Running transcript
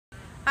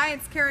Hi,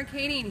 it's Kara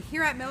Kading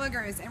here at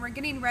Milaegers, and we're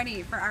getting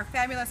ready for our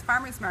fabulous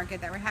farmers market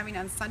that we're having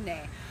on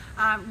Sunday.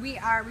 We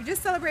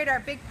just celebrated our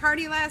big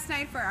party last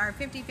night for our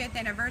 55th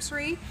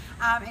anniversary,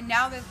 and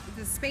now that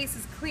the space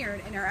is cleared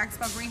in our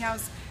Expo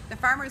greenhouse, the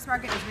farmers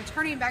market is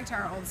returning back to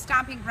our old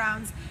stomping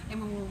grounds,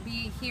 and we will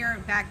be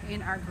here back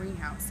in our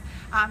greenhouse.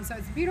 So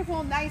it's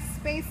beautiful, nice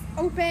space,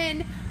 open.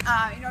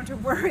 You don't have to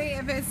worry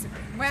if it's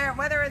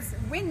whether it's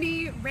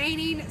windy,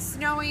 raining,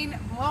 snowing,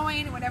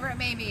 blowing, whatever it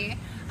may be.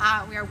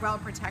 We are well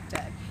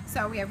protected.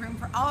 So we have room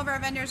for all of our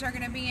vendors are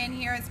going to be in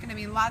here. It's going to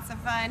be lots of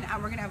fun.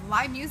 We're going to have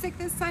live music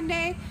this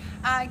Sunday.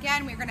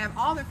 Again, we're going to have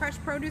all the fresh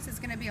produce. It's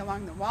going to be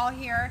along the wall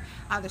here.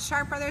 The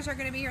Sharp brothers are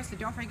going to be here, so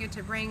don't forget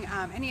to bring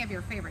any of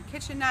your favorite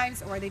kitchen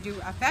knives, or they do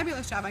a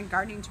fabulous job on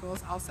gardening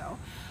tools also.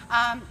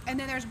 And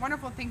then there's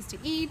wonderful things to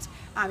eat.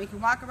 You can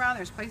walk around.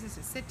 There's places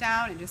to sit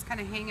down and just kind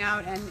of hang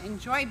out and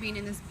enjoy being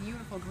in this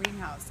beautiful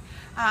greenhouse.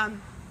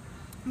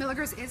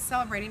 Milaegers is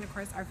celebrating, of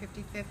course, our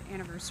 55th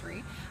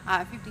anniversary,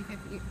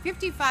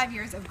 55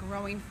 years of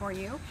growing for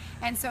you,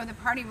 and so the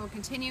party will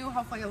continue.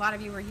 Hopefully a lot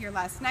of you were here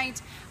last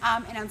night,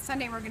 and on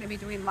Sunday we're going to be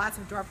doing lots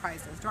of door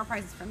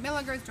prizes from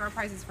Milaegers, door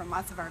prizes from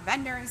lots of our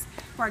vendors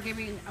who are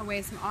giving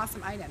away some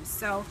awesome items.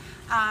 So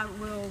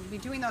we'll be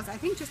doing those, I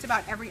think, just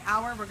about every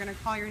hour. We're going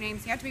to call your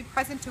names. You have to be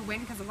present to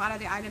win because a lot of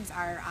the items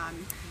are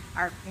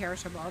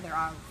perishable. They're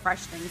all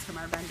fresh things from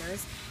our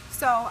vendors.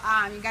 So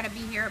you got to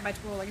be here, but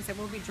like I said,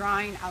 we'll be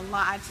drawing a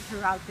lot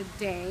throughout the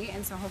day,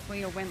 and so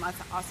hopefully you'll win lots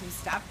of awesome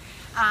stuff.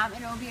 And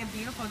it will be a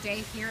beautiful day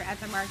here at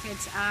the market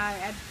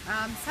at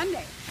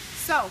Sunday.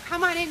 So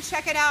come on in,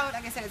 check it out.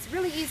 Like I said, it's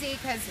really easy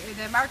because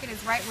the market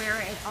is right where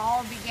it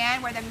all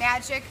began, where the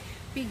magic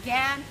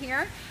began,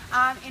 here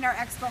in our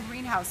Expo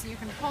greenhouse. So you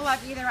can pull up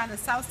either on the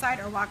south side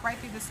or walk right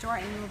through the store,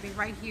 and we will be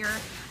right here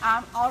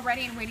all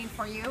ready and waiting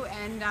for you.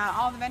 And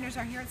all the vendors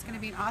are here. It's going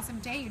to be an awesome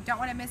day. You don't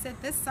want to miss it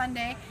this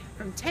Sunday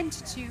from 10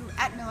 to 2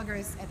 at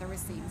Milaegers at the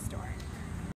Racine store.